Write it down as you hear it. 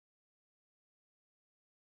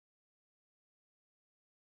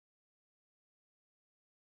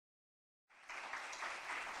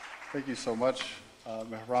Thank you so much,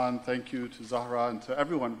 Mehran. Thank you to Zahra and to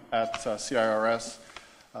everyone at CIRS.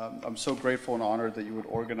 I'm so grateful and honored that you would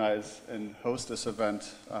organize and host this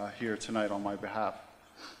event here tonight on my behalf.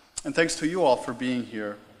 And thanks to you all for being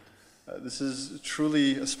here. This is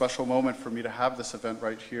truly a special moment for me to have this event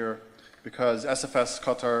right here because SFS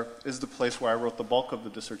Qatar is the place where I wrote the bulk of the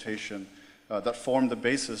dissertation that formed the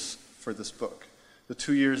basis for this book. The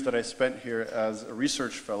 2 years that I spent here as a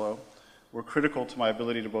research fellow were critical to my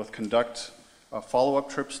ability to both conduct follow-up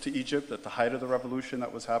trips to Egypt at the height of the revolution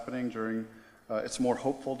that was happening during its more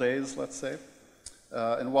hopeful days, let's say.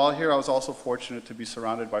 And while here, I was also fortunate to be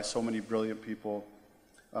surrounded by so many brilliant people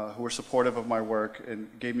who were supportive of my work and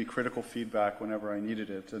gave me critical feedback whenever I needed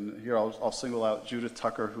it. And here I'll single out Judith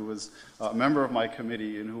Tucker, who was a member of my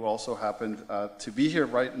committee and who also happened to be here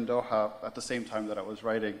right in Doha at the same time that I was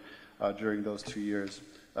writing during those 2 years.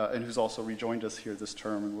 And who's also rejoined us here this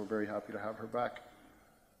term, and we're very happy to have her back.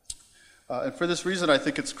 And for this reason, I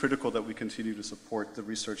think it's critical that we continue to support the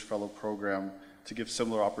Research Fellow Program to give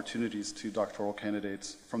similar opportunities to doctoral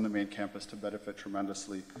candidates from the main campus to benefit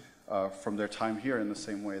tremendously from their time here in the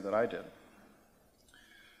same way that I did.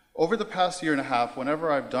 Over the past year and a half,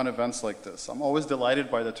 whenever I've done events like this, I'm always delighted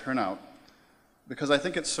by the turnout because I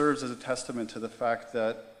think it serves as a testament to the fact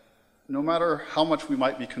that no matter how much we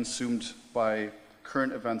might be consumed by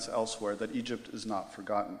current events elsewhere, that Egypt is not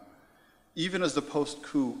forgotten. Even as the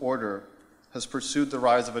post-coup order has pursued the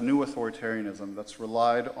rise of a new authoritarianism that's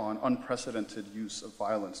relied on unprecedented use of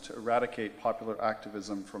violence to eradicate popular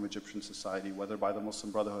activism from Egyptian society, whether by the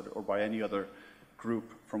Muslim Brotherhood or by any other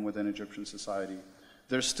group from within Egyptian society,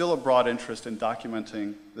 there's still a broad interest in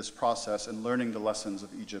documenting this process and learning the lessons of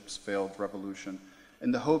Egypt's failed revolution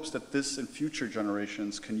in the hopes that this and future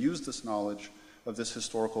generations can use this knowledge of this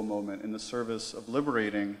historical moment in the service of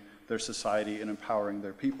liberating their society and empowering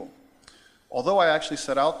their people. Although I actually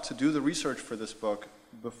set out to do the research for this book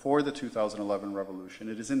before the 2011 revolution,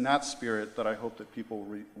 it is in that spirit that I hope that people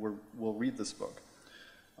will read this book.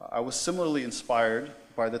 I was similarly inspired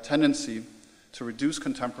by the tendency to reduce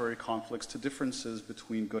contemporary conflicts to differences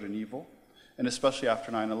between good and evil, and especially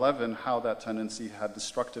after 9/11, how that tendency had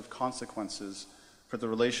destructive consequences for the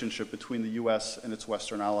relationship between the US and its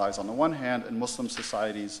Western allies on the one hand, and Muslim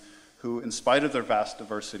societies who, in spite of their vast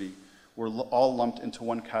diversity, were all lumped into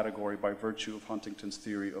one category by virtue of Huntington's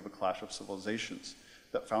theory of a clash of civilizations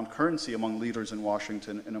that found currency among leaders in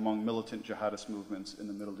Washington and among militant jihadist movements in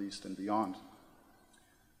the Middle East and beyond.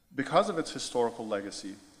 Because of its historical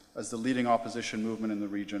legacy as the leading opposition movement in the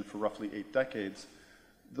region for roughly 8 decades,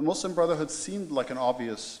 the Muslim Brotherhood seemed like an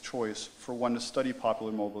obvious choice for one to study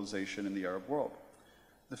popular mobilization in the Arab world.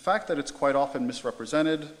 The fact that it's quite often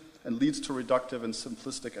misrepresented and leads to reductive and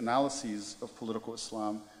simplistic analyses of political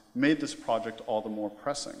Islam made this project all the more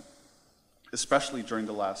pressing, especially during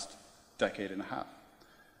the last decade and a half.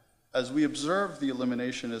 As we observe the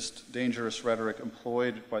eliminationist, dangerous rhetoric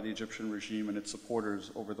employed by the Egyptian regime and its supporters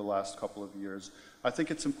over the last couple of years, I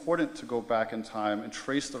think it's important to go back in time and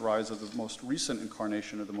trace the rise of the most recent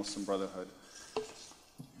incarnation of the Muslim Brotherhood.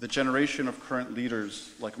 The generation of current leaders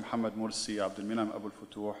like Mohammed Morsi, Abdul Minam Abul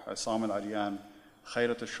Futuh, Islam Al-Arian,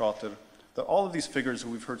 Khairat al-Shatir, that all of these figures who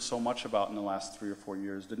we've heard so much about in the last 3 or 4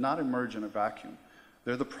 years did not emerge in a vacuum.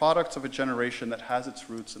 They're the products of a generation that has its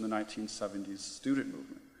roots in the 1970s student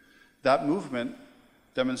movement. That movement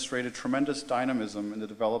demonstrated tremendous dynamism in the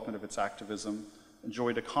development of its activism,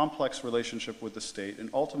 enjoyed a complex relationship with the state, and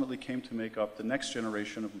ultimately came to make up the next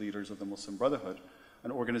generation of leaders of the Muslim Brotherhood,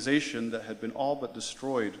 an organization that had been all but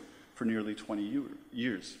destroyed for nearly 20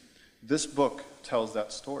 years. This book tells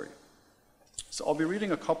that story. So I'll be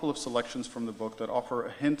reading a couple of selections from the book that offer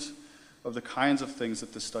a hint of the kinds of things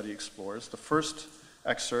that this study explores. The first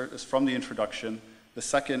excerpt is from the introduction. The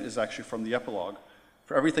second is actually from the epilogue.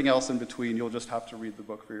 For everything else in between, you'll just have to read the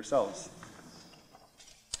book for yourselves.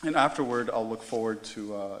 And afterward, I'll look forward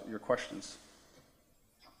to your questions.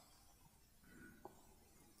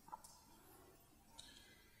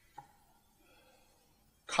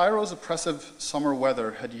 Cairo's oppressive summer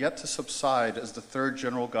weather had yet to subside as the third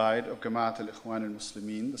general guide of Jamaat al-Ikhwan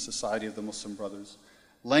al-Muslimin, the Society of the Muslim Brothers,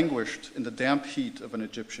 languished in the damp heat of an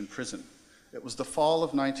Egyptian prison. It was the fall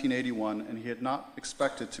of 1981, and he had not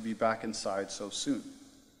expected to be back inside so soon.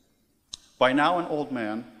 By now an old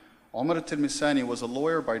man, Omar al-Tilmisani was a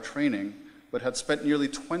lawyer by training, but had spent nearly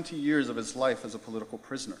 20 years of his life as a political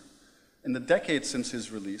prisoner. In the decades since his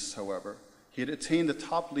release, however, he had attained a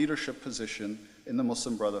top leadership position in the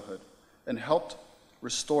Muslim Brotherhood and helped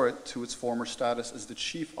restore it to its former status as the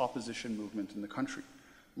chief opposition movement in the country,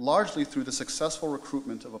 largely through the successful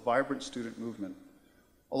recruitment of a vibrant student movement.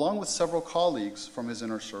 Along with several colleagues from his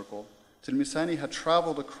inner circle, Tilmisani had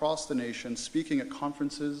traveled across the nation, speaking at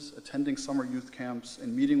conferences, attending summer youth camps,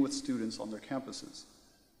 and meeting with students on their campuses,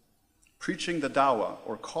 preaching the dawah,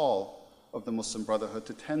 or call, of the Muslim Brotherhood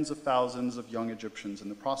to tens of thousands of young Egyptians in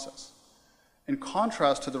the process. In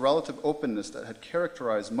contrast to the relative openness that had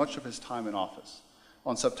characterized much of his time in office,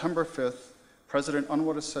 on September 5th, President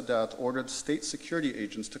Anwar al-Sadat ordered state security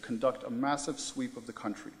agents to conduct a massive sweep of the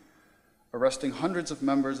country, arresting hundreds of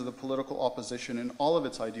members of the political opposition in all of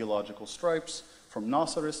its ideological stripes, from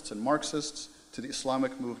Nasirists and Marxists to the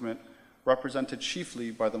Islamic movement, represented chiefly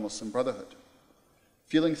by the Muslim Brotherhood.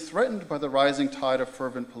 Feeling threatened by the rising tide of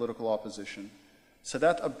fervent political opposition,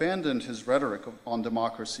 Sadat abandoned his rhetoric on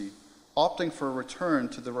democracy, opting for a return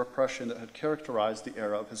to the repression that had characterized the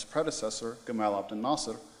era of his predecessor, Gamal Abdel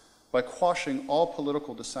Nasser, by quashing all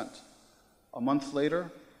political dissent. A month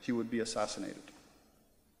later, he would be assassinated.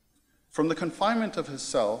 From the confinement of his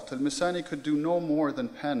cell, Tilmisani could do no more than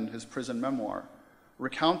pen his prison memoir,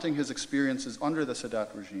 recounting his experiences under the Sadat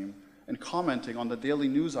regime and commenting on the daily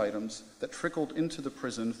news items that trickled into the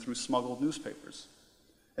prison through smuggled newspapers.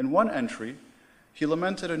 In one entry, he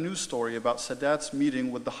lamented a news story about Sadat's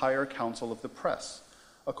meeting with the Higher Council of the Press.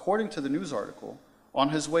 According to the news article, on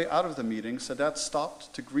his way out of the meeting, Sadat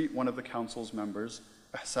stopped to greet one of the council's members,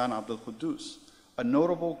 Ihsan Abdul Quddus, a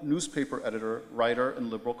notable newspaper editor, writer, and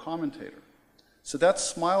liberal commentator. Sadat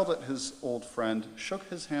smiled at his old friend, shook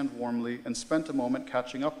his hand warmly, and spent a moment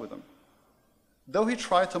catching up with him. Though he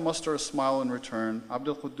tried to muster a smile in return,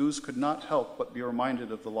 Abdul Quddus could not help but be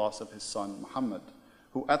reminded of the loss of his son, Muhammad,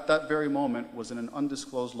 who at that very moment was in an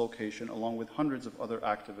undisclosed location along with hundreds of other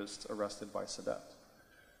activists arrested by Sadat.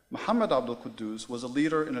 Muhammad Abdul Quddus was a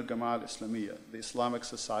leader in al-Jamaa al-Islamiyya, the Islamic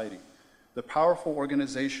Society, the powerful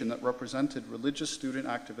organization that represented religious student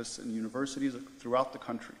activists in universities throughout the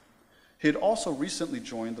country. He had also recently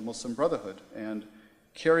joined the Muslim Brotherhood and,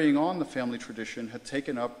 carrying on the family tradition, had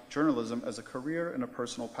taken up journalism as a career and a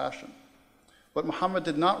personal passion. But Muhammad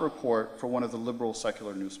did not report for one of the liberal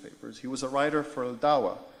secular newspapers. He was a writer for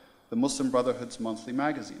Al-Dawah, the Muslim Brotherhood's monthly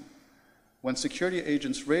magazine. When security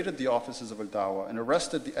agents raided the offices of Al-Dawah and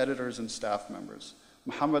arrested the editors and staff members,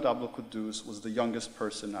 Muhammad Abdul Quddus was the youngest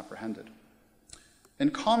person apprehended. In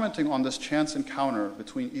commenting on this chance encounter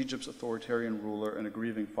between Egypt's authoritarian ruler and a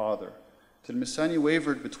grieving father, Tilmisani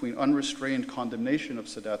wavered between unrestrained condemnation of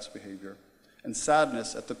Sadat's behavior and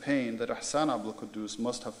sadness at the pain that Ihsan Abdul Quddus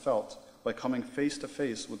must have felt by coming face to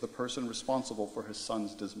face with the person responsible for his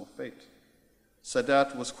son's dismal fate.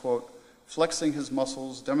 Sadat was, quote, flexing his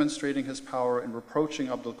muscles, demonstrating his power, and reproaching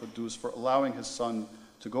Abdul Quddus for allowing his son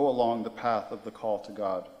to go along the path of the call to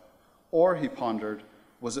God. Or, he pondered,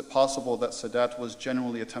 was it possible that Sadat was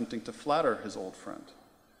genuinely attempting to flatter his old friend?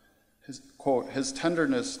 His, quote, his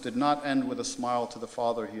tenderness did not end with a smile to the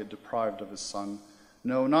father he had deprived of his son.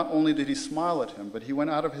 No, not only did he smile at him, but he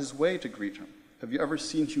went out of his way to greet him. Have you ever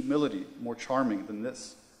seen humility more charming than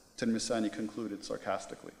this? Tilmisani concluded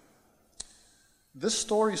sarcastically. This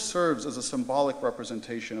story serves as a symbolic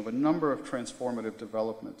representation of a number of transformative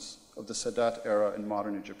developments of the Sadat era in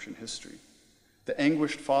modern Egyptian history. The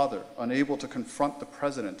anguished father, unable to confront the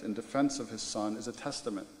president in defense of his son, is a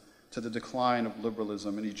testament to the decline of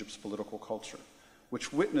liberalism in Egypt's political culture,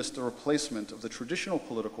 which witnessed the replacement of the traditional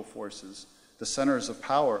political forces, the centers of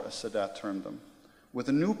power, as Sadat termed them, with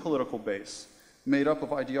a new political base made up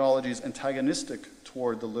of ideologies antagonistic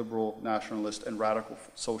toward the liberal, nationalist, and radical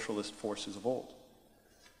socialist forces of old.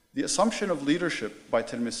 The assumption of leadership by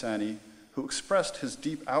Tilmisani, who expressed his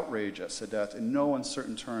deep outrage at Sadat in no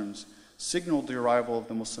uncertain terms, signaled the arrival of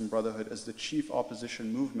the Muslim Brotherhood as the chief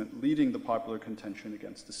opposition movement leading the popular contention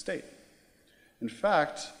against the state. In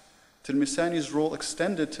fact, Tilmisani's role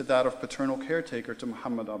extended to that of paternal caretaker to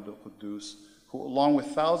Muhammad Abdul Quddus, who, along with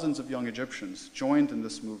thousands of young Egyptians, joined in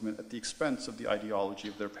this movement at the expense of the ideology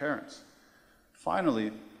of their parents.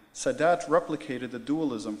 Finally, Sadat replicated the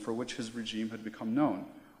dualism for which his regime had become known,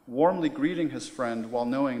 warmly greeting his friend while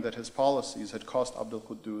knowing that his policies had cost Abdul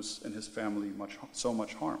Quddus and his family so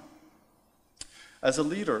much harm. As a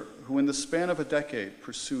leader who in the span of a decade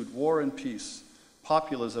pursued war and peace,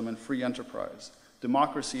 populism and free enterprise,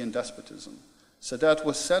 democracy and despotism, Sadat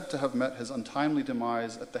was said to have met his untimely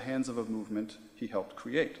demise at the hands of a movement he helped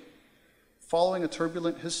create. Following a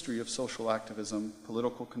turbulent history of social activism,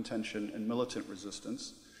 political contention, and militant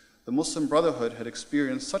resistance, the Muslim Brotherhood had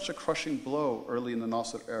experienced such a crushing blow early in the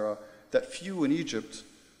Nasser era that few in Egypt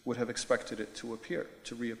would have expected it to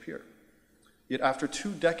reappear. Yet after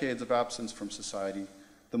 2 decades of absence from society,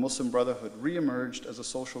 the Muslim Brotherhood re-emerged as a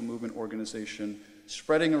social movement organization,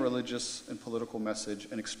 spreading a religious and political message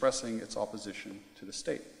and expressing its opposition to the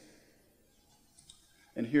state.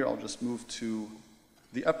 And here I'll just move to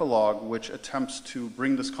the epilogue, which attempts to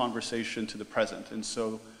bring this conversation to the present. And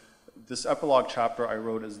so this epilogue chapter I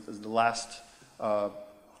wrote as the last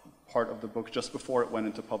part of the book just before it went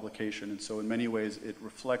into publication. And so in many ways it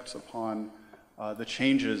reflects upon the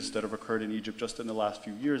changes that have occurred in Egypt just in the last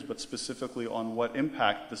few years, but specifically on what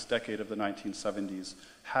impact this decade of the 1970s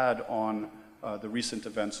had on the recent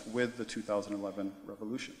events with the 2011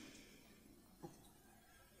 revolution.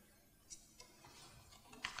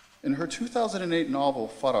 In her 2008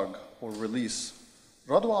 novel, Farag, or Release,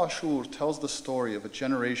 Radwa Ashur tells the story of a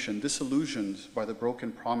generation disillusioned by the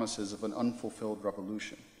broken promises of an unfulfilled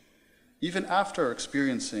revolution. Even after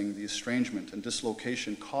experiencing the estrangement and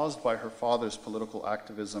dislocation caused by her father's political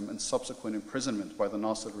activism and subsequent imprisonment by the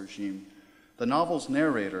Nasser regime, the novel's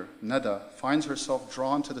narrator, Neda, finds herself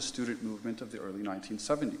drawn to the student movement of the early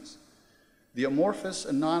 1970s. The amorphous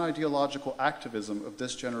and non-ideological activism of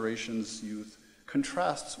this generation's youth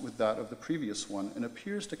contrasts with that of the previous one and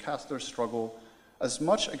appears to cast their struggle as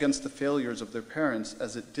much against the failures of their parents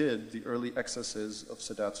as it did the early excesses of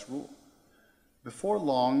Sadat's rule. Before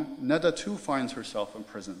long, Neda too finds herself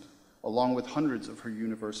imprisoned, along with hundreds of her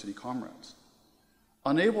university comrades.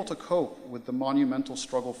 Unable to cope with the monumental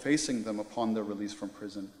struggle facing them upon their release from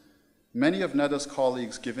prison, many of Neda's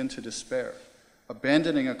colleagues give in to despair,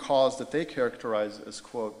 abandoning a cause that they characterize as,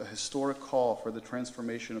 quote, a historic call for the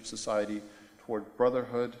transformation of society toward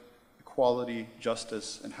brotherhood, equality,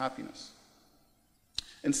 justice, and happiness.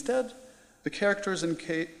 Instead, the characters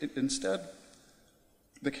engage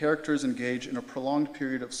in a prolonged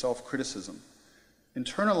period of self-criticism,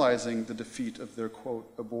 internalizing the defeat of their, quote,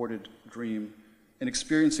 aborted dream, and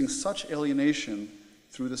experiencing such alienation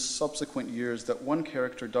through the subsequent years that one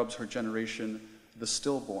character dubs her generation the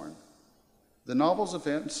stillborn. The novel's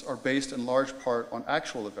events are based in large part on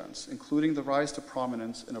actual events, including the rise to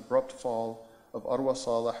prominence and abrupt fall of Arwa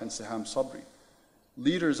Saleh and Siham Sabri,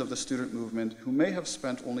 leaders of the student movement who may have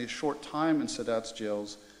spent only a short time in Sadat's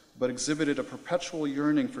jails, but exhibited a perpetual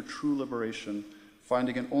yearning for true liberation,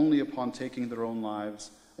 finding it only upon taking their own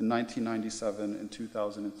lives in 1997 and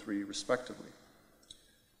 2003, respectively.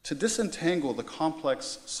 To disentangle the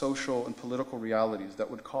complex social and political realities that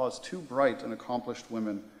would cause two bright and accomplished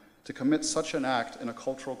women to commit such an act in a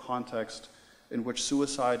cultural context in which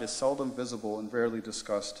suicide is seldom visible and rarely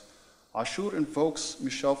discussed, Ashur invokes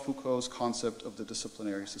Michel Foucault's concept of the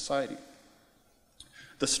disciplinary society.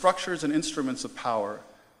 The structures and instruments of power,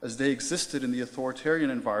 as they existed in the authoritarian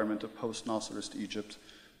environment of post-Nasserist Egypt,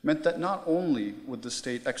 meant that not only would the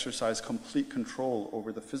state exercise complete control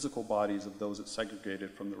over the physical bodies of those it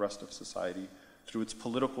segregated from the rest of society through its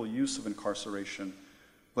political use of incarceration,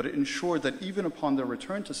 but it ensured that even upon their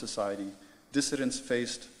return to society, dissidents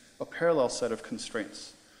faced a parallel set of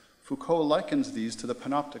constraints. Foucault likens these to the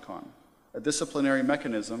panopticon, a disciplinary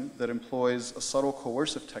mechanism that employs a subtle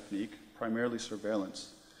coercive technique, primarily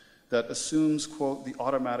surveillance, that assumes, quote, the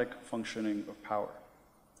automatic functioning of power.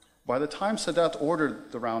 By the time Sadat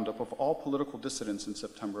ordered the roundup of all political dissidents in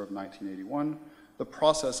September of 1981, the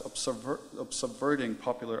process of subverting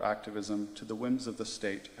popular activism to the whims of the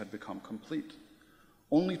state had become complete.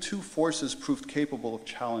 Only two forces proved capable of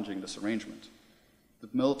challenging this arrangement: the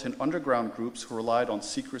militant underground groups who relied on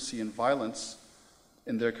secrecy and violence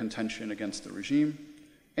in their contention against the regime,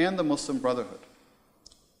 and the Muslim Brotherhood,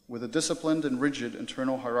 with a disciplined and rigid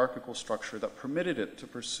internal hierarchical structure that permitted it to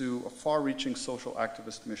pursue a far-reaching social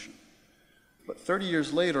activist mission. But 30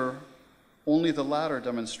 years later, only the latter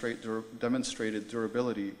demonstrated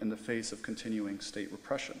durability in the face of continuing state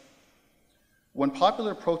repression. When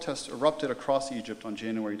popular protests erupted across Egypt on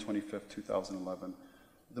January 25, 2011,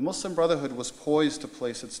 the Muslim Brotherhood was poised to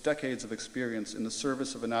place its decades of experience in the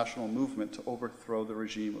service of a national movement to overthrow the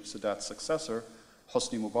regime of Sadat's successor,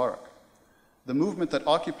 Hosni Mubarak. The movement that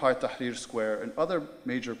occupied Tahrir Square and other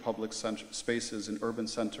major public spaces in urban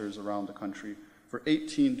centers around the country for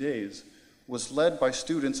 18 days was led by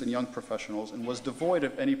students and young professionals and was devoid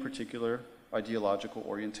of any particular ideological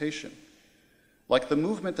orientation. Like the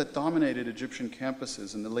movement that dominated Egyptian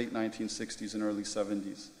campuses in the late 1960s and early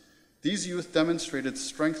 70s, these youth demonstrated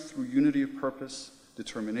strength through unity of purpose,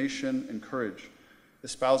 determination, and courage,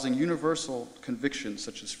 espousing universal convictions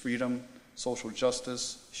such as freedom, social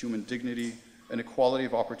justice, human dignity, and equality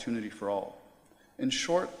of opportunity for all. In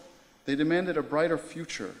short, they demanded a brighter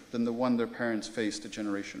future than the one their parents faced a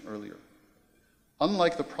generation earlier.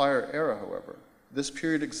 Unlike the prior era, however, this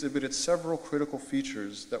period exhibited several critical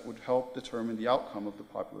features that would help determine the outcome of the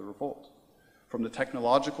popular revolt, from the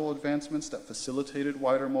technological advancements that facilitated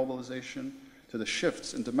wider mobilization to the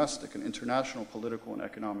shifts in domestic and international political and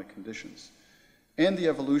economic conditions, and the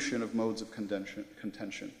evolution of modes of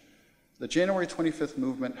contention. the January 25th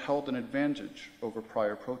movement held an advantage over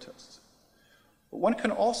prior protests. But one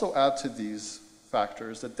can also add to these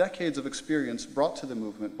factors the decades of experience brought to the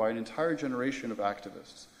movement by an entire generation of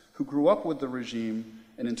activists who grew up with the regime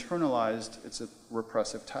and internalized its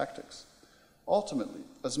repressive tactics. Ultimately,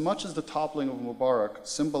 as much as the toppling of Mubarak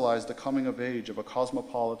symbolized the coming of age of a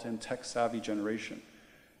cosmopolitan, tech-savvy generation,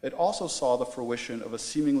 it also saw the fruition of a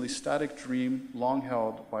seemingly static dream long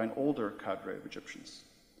held by an older cadre of Egyptians.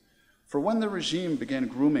 For when the regime began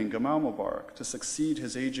grooming Gamal Mubarak to succeed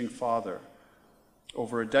his aging father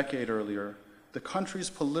over a decade earlier, the country's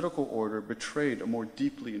political order betrayed a more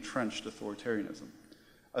deeply entrenched authoritarianism.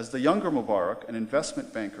 As the younger Mubarak, an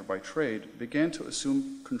investment banker by trade, began to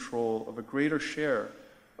assume control of a greater share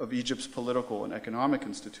of Egypt's political and economic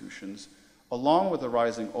institutions, along with the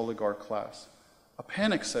rising oligarch class, a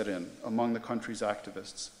panic set in among the country's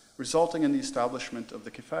activists, resulting in the establishment of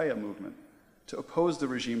the Kifaya movement to oppose the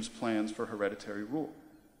regime's plans for hereditary rule.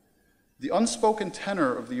 The unspoken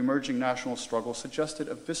tenor of the emerging national struggle suggested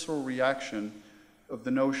a visceral reaction of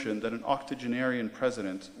the notion that an octogenarian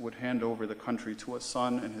president would hand over the country to a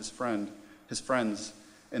son and his friends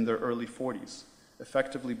in their early 40s,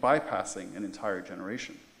 effectively bypassing an entire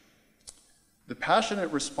generation. The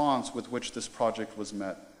passionate response with which this project was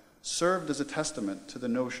met served as a testament to the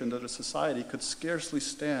notion that a society could scarcely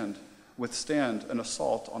withstand an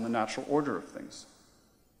assault on the natural order of things.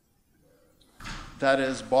 That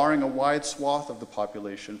is, barring a wide swath of the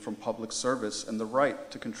population from public service and the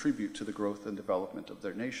right to contribute to the growth and development of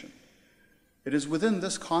their nation. It is within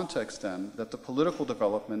this context, then, that the political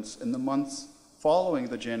developments in the months following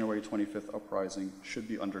the January 25th uprising should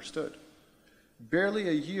be understood. Barely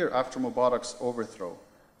a year after Mubarak's overthrow,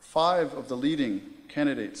 5 of the leading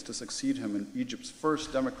candidates to succeed him in Egypt's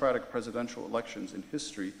first democratic presidential elections in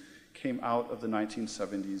history came out of the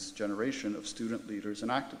 1970s generation of student leaders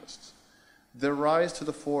and activists. Their rise to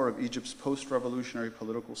the fore of Egypt's post-revolutionary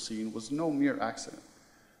political scene was no mere accident.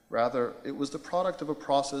 Rather, it was the product of a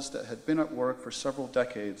process that had been at work for several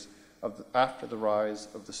decades after the rise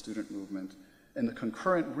of the student movement and the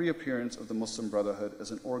concurrent reappearance of the Muslim Brotherhood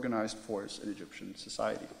as an organized force in Egyptian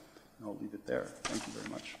society. And I'll leave it there. Thank you very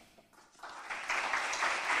much.